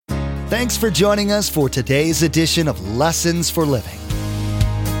Thanks for joining us for today's edition of Lessons for Living.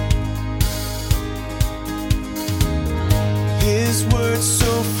 His word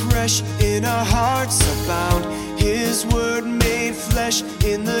so fresh in our hearts abound. His word made flesh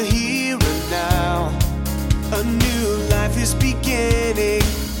in the here and now. A new life is beginning.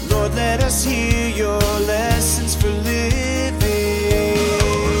 Lord, let us hear your lessons for living.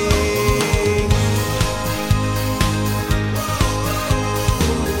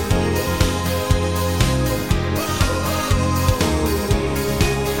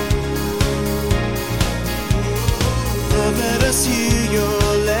 Lord, let us hear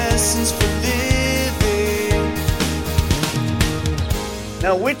your lessons for living.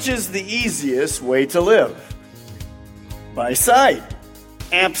 Now, which is the easiest way to live? By sight.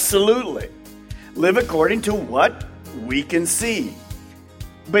 Absolutely. Live according to what we can see.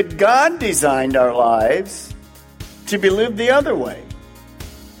 But God designed our lives to be lived the other way.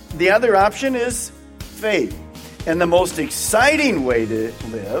 The other option is faith. And the most exciting way to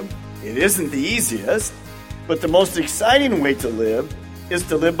live, it isn't the easiest, but the most exciting way to live is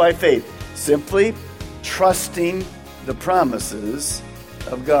to live by faith. Simply trusting the promises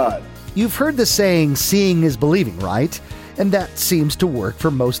of God. You've heard the saying, seeing is believing, right? And that seems to work for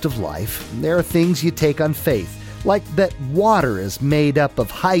most of life. There are things you take on faith, like that water is made up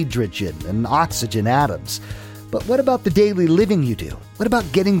of hydrogen and oxygen atoms. But what about the daily living you do? What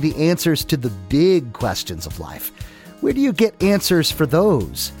about getting the answers to the big questions of life? Where do you get answers for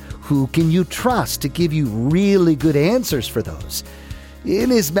those? Who can you trust to give you really good answers for those? In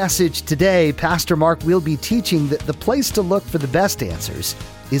his message today, Pastor Mark will be teaching that the place to look for the best answers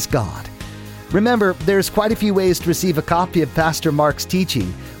is God. Remember, there's quite a few ways to receive a copy of Pastor Mark's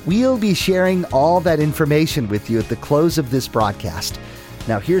teaching. We'll be sharing all that information with you at the close of this broadcast.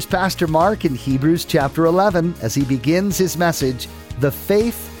 Now here's Pastor Mark in Hebrews chapter 11 as he begins his message, The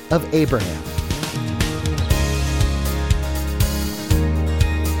Faith of Abraham.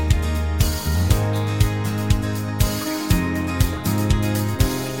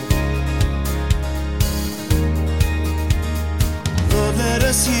 Lord, let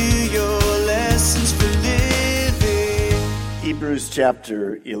us hear your lessons for living. Hebrews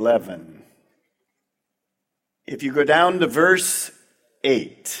chapter 11. If you go down to verse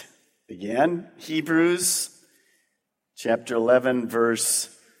 8, again, Hebrews chapter 11, verse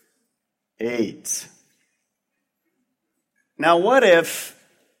 8. Now, what if,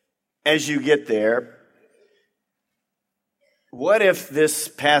 as you get there, what if this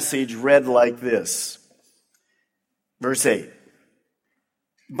passage read like this? Verse 8.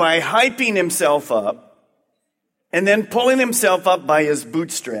 By hyping himself up and then pulling himself up by his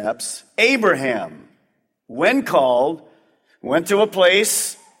bootstraps, Abraham, when called, went to a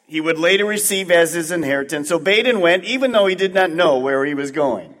place he would later receive as his inheritance, obeyed and went, even though he did not know where he was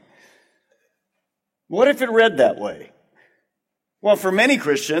going. What if it read that way? Well, for many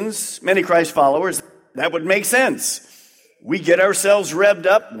Christians, many Christ followers, that would make sense. We get ourselves revved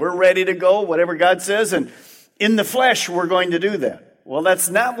up, we're ready to go, whatever God says, and in the flesh, we're going to do that. Well, that's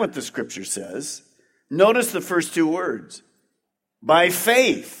not what the scripture says. Notice the first two words. By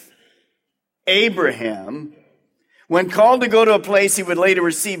faith, Abraham, when called to go to a place he would later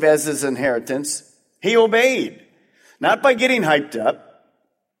receive as his inheritance, he obeyed. Not by getting hyped up,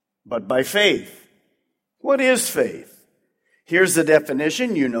 but by faith. What is faith? Here's the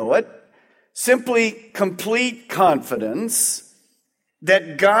definition, you know it. Simply complete confidence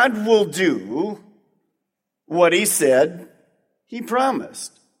that God will do what he said he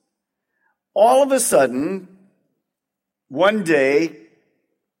promised. All of a sudden, one day,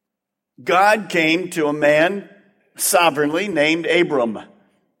 God came to a man sovereignly named Abram.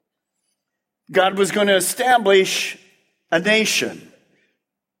 God was going to establish a nation,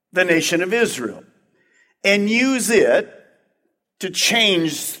 the nation of Israel, and use it to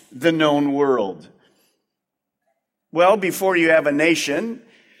change the known world. Well, before you have a nation,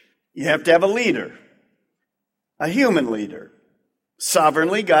 you have to have a leader, a human leader.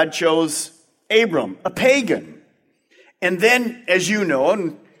 Sovereignly, God chose Abram, a pagan. And then, as you know,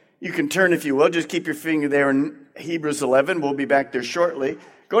 and you can turn if you will, just keep your finger there in Hebrews 11. We'll be back there shortly.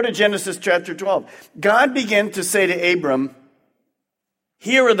 Go to Genesis chapter 12. God began to say to Abram,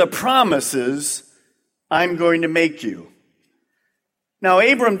 here are the promises I'm going to make you. Now,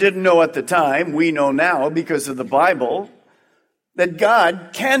 Abram didn't know at the time, we know now because of the Bible, that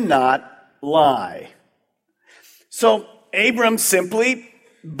God cannot lie. So Abram simply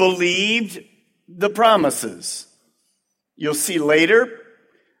believed the promises. You'll see later,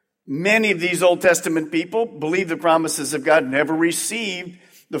 many of these Old Testament people believed the promises of God, never received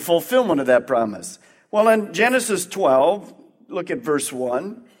the fulfillment of that promise. Well, in Genesis 12, look at verse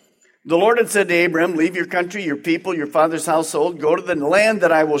 1. The Lord had said to Abraham, leave your country, your people, your father's household, go to the land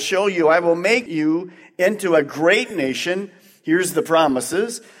that I will show you. I will make you into a great nation. Here's the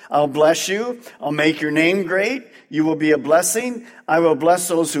promises. I'll bless you. I'll make your name great. You will be a blessing. I will bless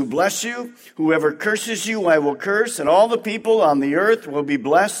those who bless you. Whoever curses you, I will curse, and all the people on the earth will be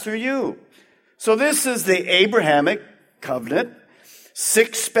blessed through you. So this is the Abrahamic covenant.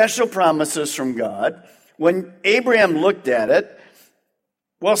 6 special promises from God. When Abraham looked at it,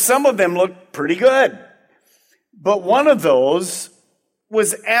 well, some of them looked pretty good. But one of those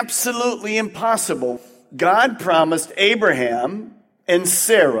was absolutely impossible. God promised Abraham and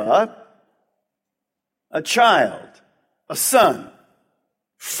Sarah a child, a son.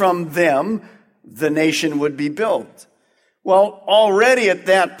 From them, the nation would be built. Well, already at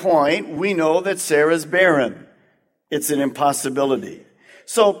that point, we know that Sarah's barren. It's an impossibility.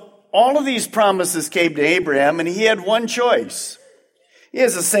 So all of these promises came to Abraham, and he had one choice. He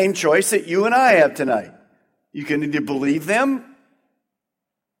has the same choice that you and I have tonight. You can either believe them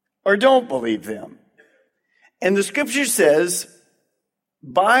or don't believe them. And the scripture says,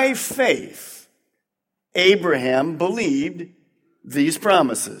 by faith, Abraham believed these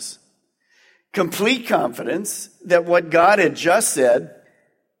promises. Complete confidence that what God had just said,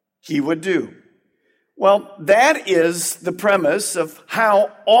 he would do. Well, that is the premise of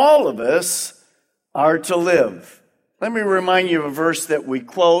how all of us are to live. Let me remind you of a verse that we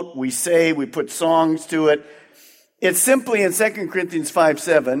quote, we say, we put songs to it. It's simply in 2 Corinthians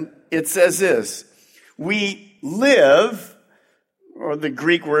 5:7. It says this, we live, or the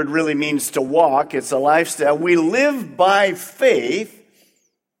Greek word really means to walk. It's a lifestyle. We live by faith,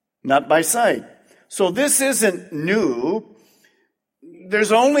 not by sight. So this isn't new.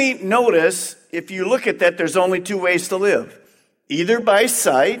 There's only, notice, if you look at that, there's only 2 ways to live. Either by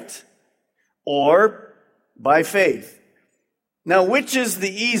sight or by faith. Now, which is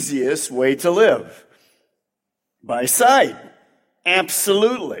the easiest way to live? By sight.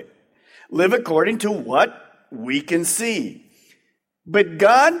 Absolutely. Live according to what we can see. But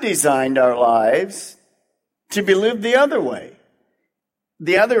God designed our lives to be lived the other way.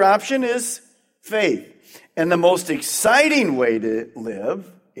 The other option is faith. And the most exciting way to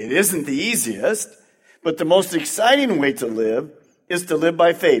live, it isn't the easiest, but the most exciting way to live is to live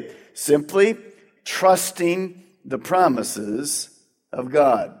by faith. Simply trusting the promises of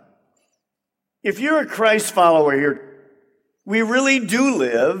God. If you're a Christ follower here, we really do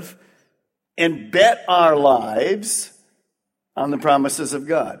live and bet our lives on the promises of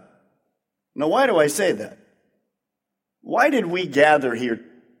God. Now, why do I say that? Why did we gather here?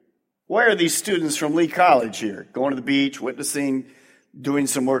 Why are these students from Lee College here, going to the beach, witnessing, doing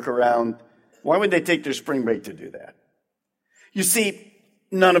some work around? Why would they take their spring break to do that? You see,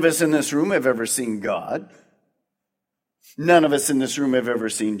 none of us in this room have ever seen God. None of us in this room have ever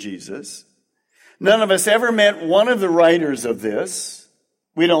seen Jesus. None of us ever met one of the writers of this.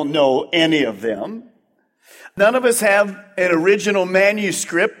 We don't know any of them. None of us have an original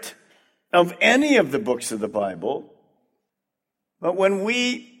manuscript of any of the books of the Bible. But when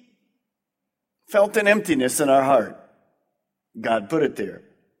we felt an emptiness in our heart, God put it there.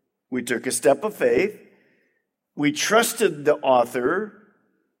 We took a step of faith. We trusted the author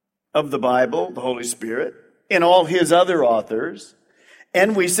of the Bible, the Holy Spirit, and all his other authors,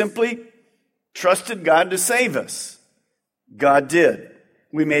 and we simply trusted God to save us. God did.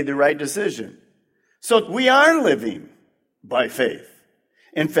 We made the right decision. So we are living by faith.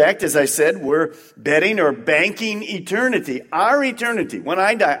 In fact, as I said, we're betting or banking eternity. Our eternity. When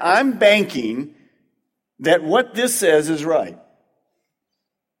I die, I'm banking that what this says is right.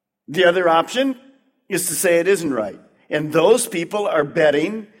 The other option is to say it isn't right. And those people are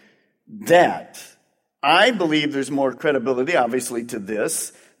betting that. I believe there's more credibility, obviously, to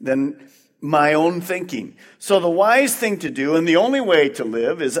this than my own thinking. So the wise thing to do, and the only way to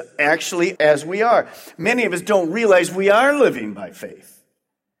live, is actually as we are. Many of us don't realize we are living by faith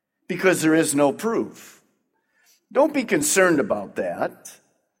because there is no proof. Don't be concerned about that.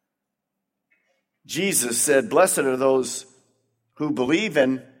 Jesus said, blessed are those who believe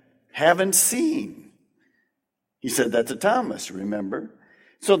and haven't seen. He said that to Thomas, remember?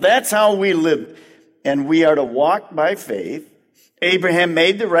 So that's how we live. And we are to walk by faith. Abraham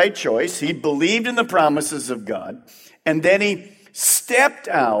made the right choice. He believed in the promises of God. And then he stepped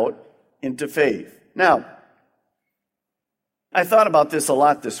out into faith. Now, I thought about this a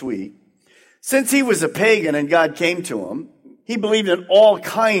lot this week. Since he was a pagan and God came to him, he believed in all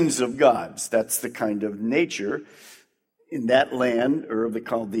kinds of gods. That's the kind of nature in that land, Ur of the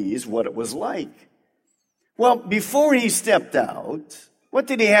Chaldees, what it was like. Well, before he stepped out, what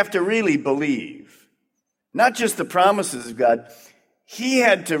did he have to really believe? Not just the promises of God. he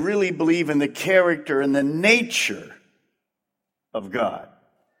had to really believe in the character and the nature of God.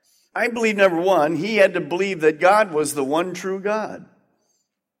 I believe, number one, he had to believe that God was the one true God.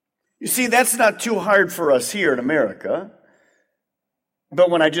 You see, that's not too hard for us here in America. But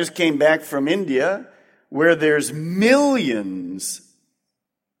when I just came back from India, where there's millions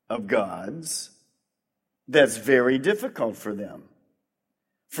of gods, that's very difficult for them.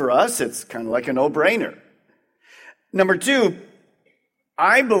 For us, it's kind of like a no-brainer. Number two,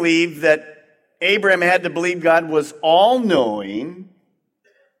 I believe that Abraham had to believe God was all-knowing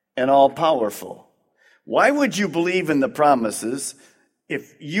and all-powerful. Why would you believe in the promises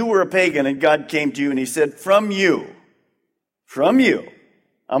if you were a pagan and God came to you and he said, from you,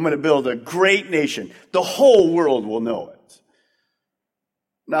 I'm going to build a great nation. The whole world will know it.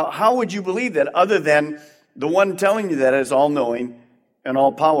 Now, how would you believe that other than the one telling you that is all-knowing and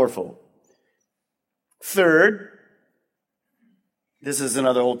all-powerful? Third, this is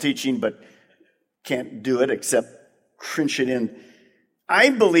another whole teaching, but can't do it except crunch it in.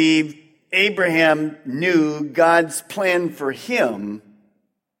 I believe Abraham knew God's plan for him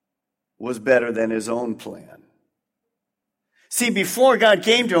was better than his own plan. See, before God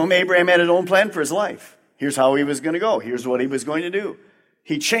came to him, Abraham had his own plan for his life. Here's how he was going to go. Here's what he was going to do.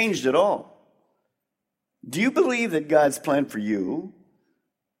 He changed it all. Do you believe that God's plan for you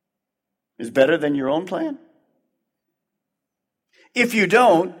is better than your own plan? If you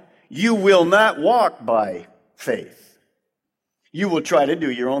don't, you will not walk by faith. You will try to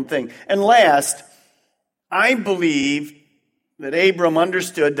do your own thing. And last, I believe that Abram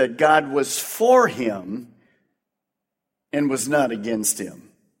understood that God was for him and was not against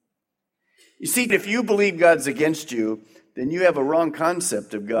him. You see, if you believe God's against you, then you have a wrong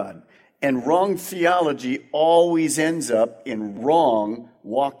concept of God. And wrong theology always ends up in wrong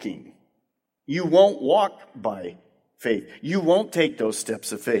walking. You won't walk by faith. You won't take those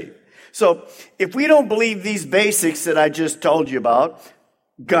steps of faith. So if we don't believe these basics that I just told you about,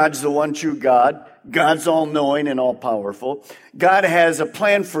 God's the one true God, God's all-knowing and all-powerful, God has a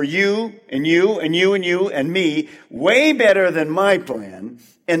plan for you and you and you and you and me way better than my plan,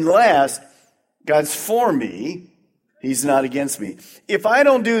 and last, God's for me, He's not against me. If I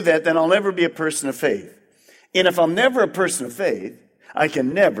don't do that, then I'll never be a person of faith. And if I'm never a person of faith, I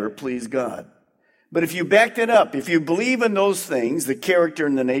can never please God. But if you back that up, if you believe in those things, the character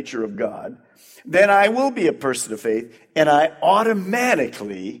and the nature of God, then I will be a person of faith, and I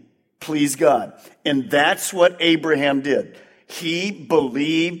automatically please God. And that's what Abraham did. He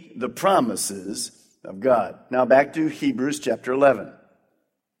believed the promises of God. Now back to Hebrews chapter 11.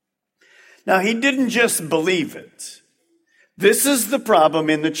 Now he didn't just believe it. This is the problem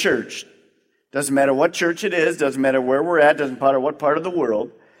in the church. Doesn't matter what church it is, doesn't matter where we're at, doesn't matter what part of the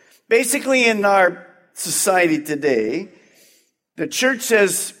world. Basically, in our society today, the church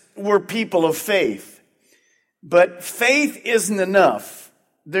says we're people of faith. But faith isn't enough.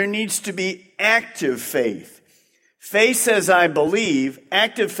 There needs to be active faith. Faith says, I believe.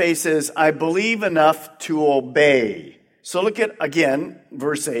 Active faith says, I believe enough to obey. So look at, again,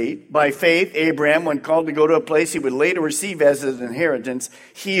 verse 8. By faith, Abraham, when called to go to a place he would later receive as his inheritance,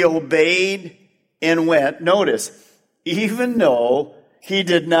 he obeyed and went. Notice, even though he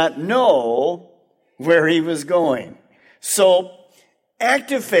did not know where he was going. So,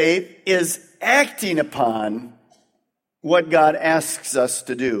 active faith is acting upon what God asks us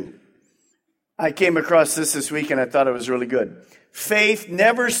to do. I came across this week and I thought it was really good. Faith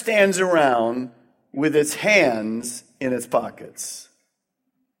never stands around with its hands in its pockets.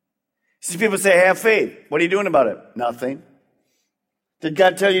 See, people say, have faith. What are you doing about it? Nothing. Did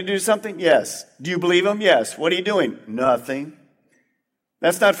God tell you to do something? Yes. Do you believe Him? Yes. What are you doing? Nothing.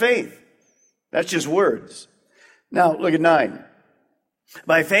 That's not faith. That's just words. Now, look at 9.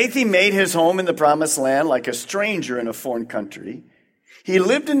 By faith he made his home in the promised land like a stranger in a foreign country. He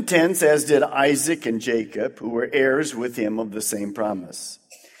lived in tents, as did Isaac and Jacob, who were heirs with him of the same promise.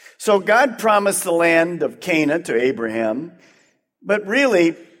 So God promised the land of Canaan to Abraham, but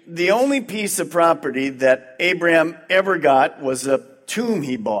really, the only piece of property that Abraham ever got was a tomb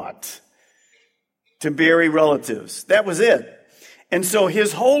he bought to bury relatives. That was it. And so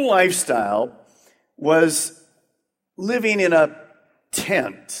his whole lifestyle was living in a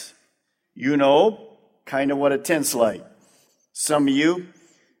tent. You know, kind of what a tent's like. Some of you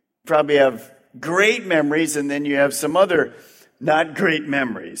probably have great memories, and then you have some other not great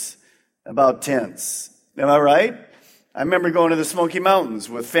memories about tents. Am I right? I remember going to the Smoky Mountains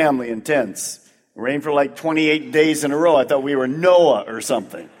with family in tents. It rained for like 28 days in a row. I thought we were Noah or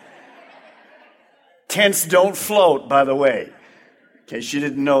something. Tents don't float, by the way, in case you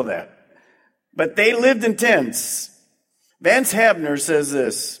didn't know that. But they lived in tents. Vance Havner says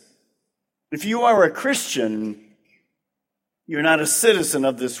this: if you are a Christian, you're not a citizen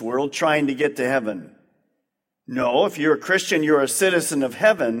of this world trying to get to heaven. No, if you're a Christian, you're a citizen of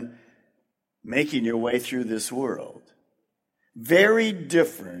heaven making your way through this world. Very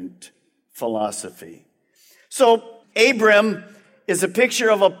different philosophy. So Abram is a picture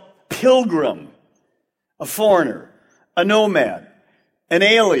of a pilgrim, a foreigner, a nomad, an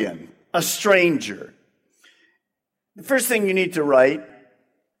alien, a stranger. The first thing you need to write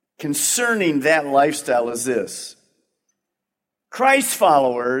concerning that lifestyle is this: Christ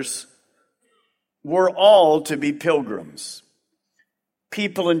followers were all to be pilgrims,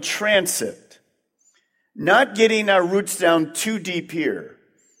 people in transit, not getting our roots down too deep here.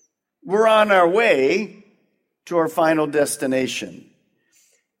 We're on our way to our final destination.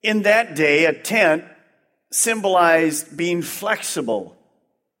 In that day, a tent symbolized being flexible,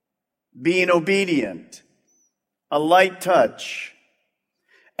 being obedient, a light touch.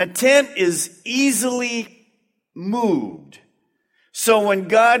 A tent is easily moved. So when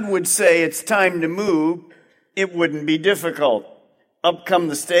God would say it's time to move, it wouldn't be difficult. Up come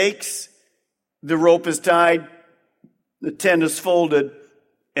the stakes, the rope is tied, the tent is folded,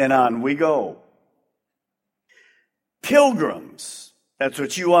 and on we go. Pilgrims, that's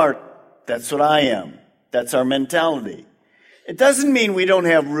what you are. That's what I am. That's our mentality. It doesn't mean we don't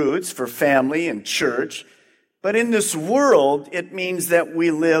have roots for family and church, but in this world, it means that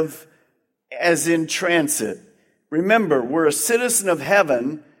we live as in transit. Remember, we're a citizen of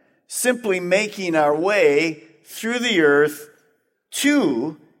heaven, simply making our way through the earth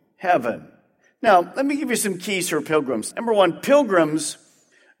to heaven. Now, let me give you some keys for pilgrims. Number one, pilgrims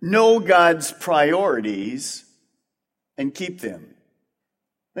know God's priorities and keep them.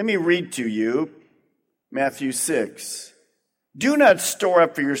 Let me read to you Matthew 6. Do not store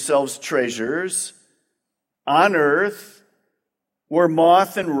up for yourselves treasures on earth where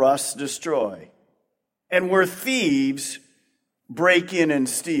moth and rust destroy, and where thieves break in and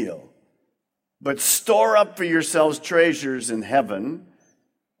steal. But store up for yourselves treasures in heaven,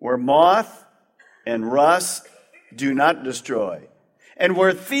 where moth and rust do not destroy, and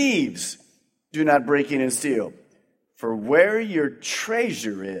where thieves do not break in and steal. For where your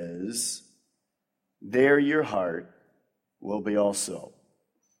treasure is, there your heart will be also.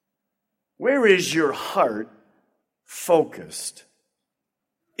 Where is your heart focused?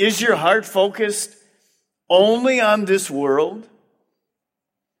 Is your heart focused only on this world?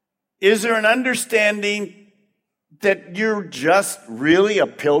 Is there an understanding that you're just really a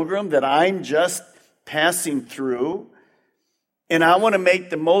pilgrim, that I'm just passing through, and I want to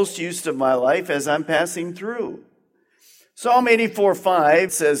make the most use of my life as I'm passing through? Psalm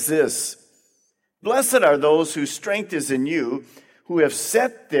 84:5 says this: Blessed are those whose strength is in you, who have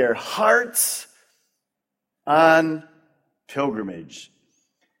set their hearts on pilgrimage.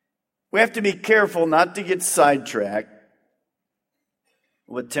 We have to be careful not to get sidetracked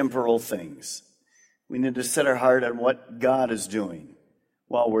with temporal things. We need to set our heart on what God is doing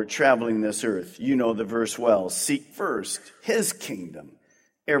while we're traveling this earth. You know the verse well. Seek first His kingdom.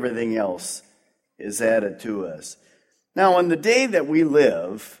 Everything else is added to us. Now, on the day that we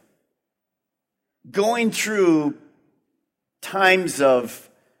live, going through times of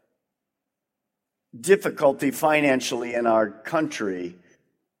difficulty financially in our country,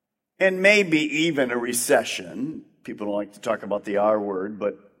 and maybe even a recession. People don't like to talk about the R word,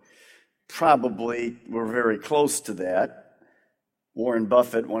 but probably we're very close to that. Warren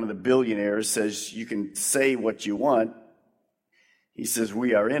Buffett, one of the billionaires, says you can say what you want. He says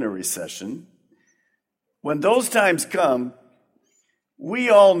we are in a recession. When those times come, we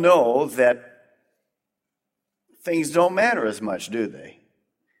all know that things don't matter as much, do they?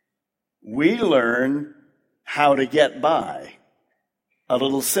 We learn how to get by a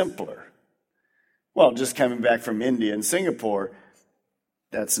little simpler. Well, just coming back from India and Singapore,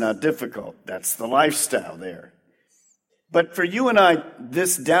 that's not difficult. That's the lifestyle there. But for you and I,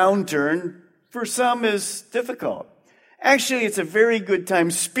 this downturn, for some, is difficult. Actually, it's a very good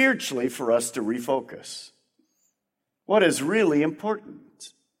time spiritually for us to refocus. What is really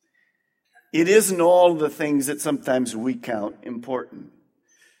important? It isn't all the things that sometimes we count important.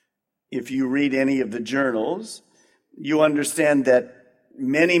 If you read any of the journals, you understand that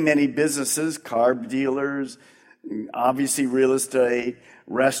many businesses, car dealers, obviously real estate,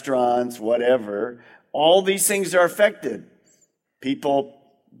 restaurants, whatever, all these things are affected. People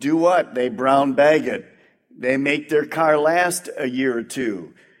do what? They brown bag it. They make their car last a year or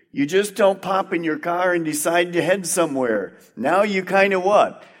two. You just don't pop in your car and decide to head somewhere. Now you kind of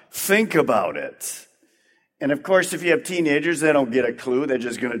what? Think about it. And of course, if you have teenagers, they don't get a clue. They're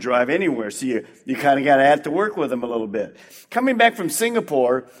just going to drive anywhere. So you kind of got to have to work with them a little bit. Coming back from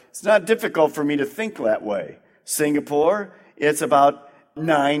Singapore, it's not difficult for me to think that way. Singapore, it's about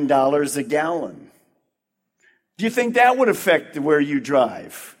 $9 a gallon. Do you think that would affect where you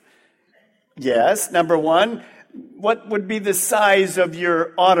drive? Yes. Number one, what would be the size of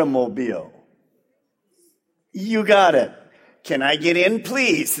your automobile? You got it. Can I get in,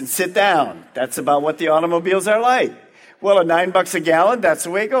 please, and sit down? That's about what the automobiles are like. Well, at $9 a gallon, that's the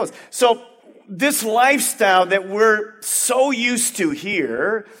way it goes. So this lifestyle that we're so used to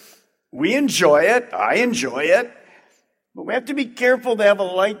here, we enjoy it. I enjoy it. But we have to be careful to have a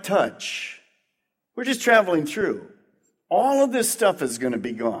light touch. We're just traveling through. All of this stuff is going to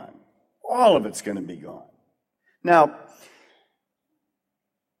be gone. All of it's going to be gone. Now,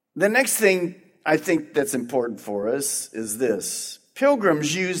 the next thing I think that's important for us is this.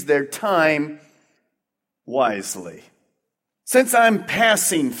 Pilgrims use their time wisely. Since I'm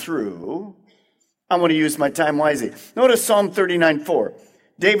passing through, I want to use my time wisely. Notice Psalm 39:4.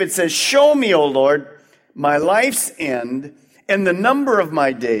 David says, "Show me, O Lord, my life's end and the number of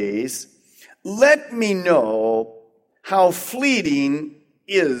my days. Let me know how fleeting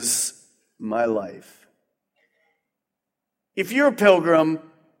is my life." If you're a pilgrim,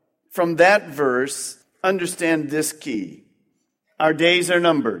 from that verse, understand this key. Our days are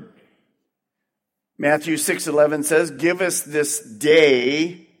numbered. Matthew 6:11 says, "Give us this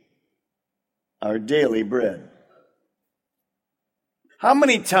day our daily bread." How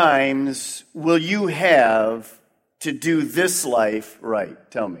many times will you have to do this life right?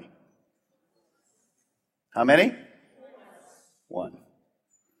 Tell me. How many? One.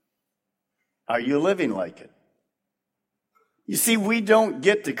 Are you living like it? You see, we don't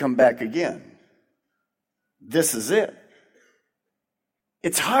get to come back again. This is it.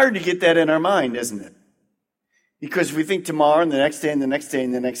 It's hard to get that in our mind, isn't it? Because we think tomorrow and the next day and the next day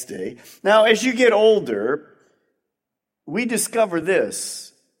and the next day. Now, as you get older, we discover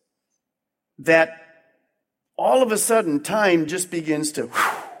this, that all of a sudden time just begins to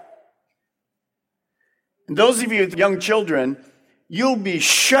whew. And those of you with young children, you'll be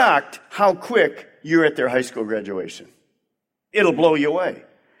shocked how quick you're at their high school graduation. It'll blow you away.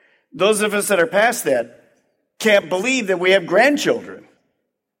 Those of us that are past that can't believe that we have grandchildren.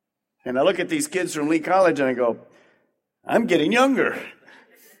 And I look at these kids from Lee College and I go, I'm getting younger.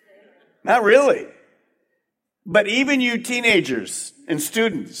 Not really. But even you teenagers and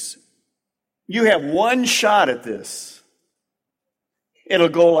students, you have one shot at this. It'll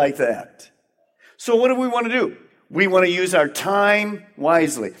go like that. So what do we want to do? We want to use our time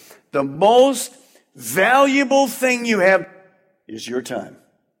wisely. The most valuable thing you have is your time.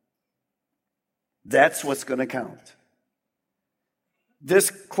 That's what's going to count.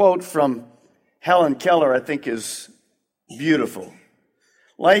 This quote from Helen Keller, I think, is beautiful.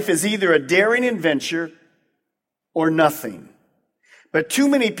 Life is either a daring adventure or nothing. But too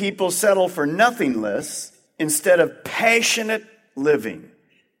many people settle for nothingness instead of passionate living.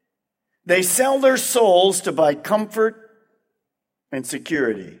 They sell their souls to buy comfort and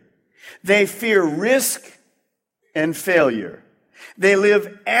security. They fear risk and failure. They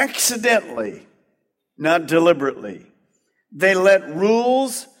live accidentally, not deliberately. They let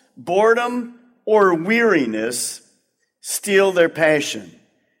rules, boredom, or weariness steal their passion.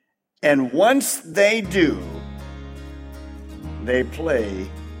 And once they do, they play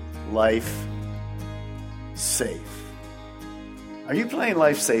life safe. Are you playing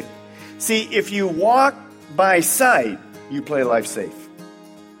life safe? See, if you walk by sight, you play life safe.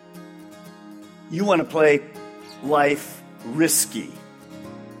 You want to play life risky.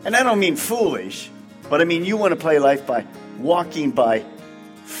 And I don't mean foolish, but I mean you want to play life by walking by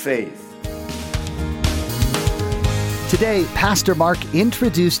faith. Today, Pastor Mark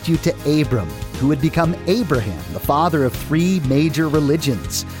introduced you to Abram, who would become Abraham, the father of 3 major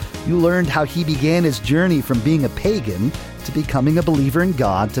religions. You learned how he began his journey from being a pagan to becoming a believer in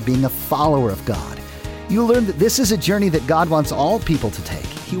God to being a follower of God. You learned that this is a journey that God wants all people to take.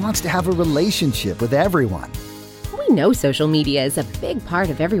 He wants to have a relationship with everyone. We know social media is a big part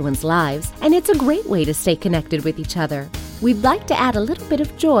of everyone's lives, and it's a great way to stay connected with each other. We'd like to add a little bit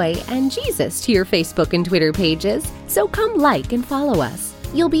of joy and Jesus to your Facebook and Twitter pages, so come like and follow us.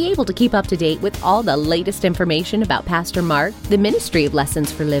 You'll be able to keep up to date with all the latest information about Pastor Mark, the ministry of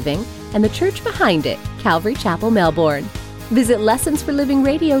Lessons for Living, and the church behind it, Calvary Chapel, Melbourne. Visit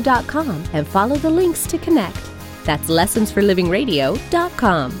lessonsforlivingradio.com and follow the links to connect. That's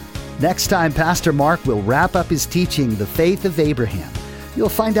lessonsforlivingradio.com. Next time, Pastor Mark will wrap up his teaching, The Faith of Abraham. You'll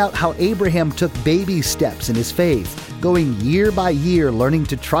find out how Abraham took baby steps in his faith, going year by year learning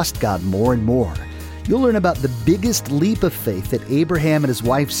to trust God more and more. you'll learn about the biggest leap of faith that Abraham and his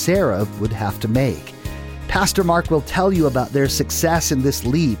wife Sarah would have to make. Pastor Mark will tell you about their success in this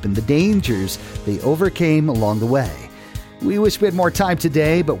leap and the dangers they overcame along the way. We wish we had more time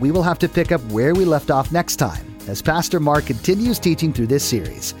today, but we will have to pick up where we left off next time as Pastor Mark continues teaching through this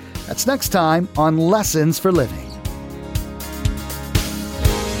series. That's next time on Lessons for Living.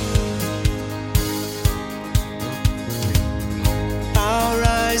 Our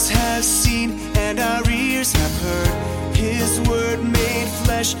eyes have seen and our ears have heard His word made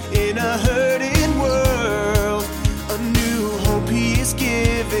flesh in a herd.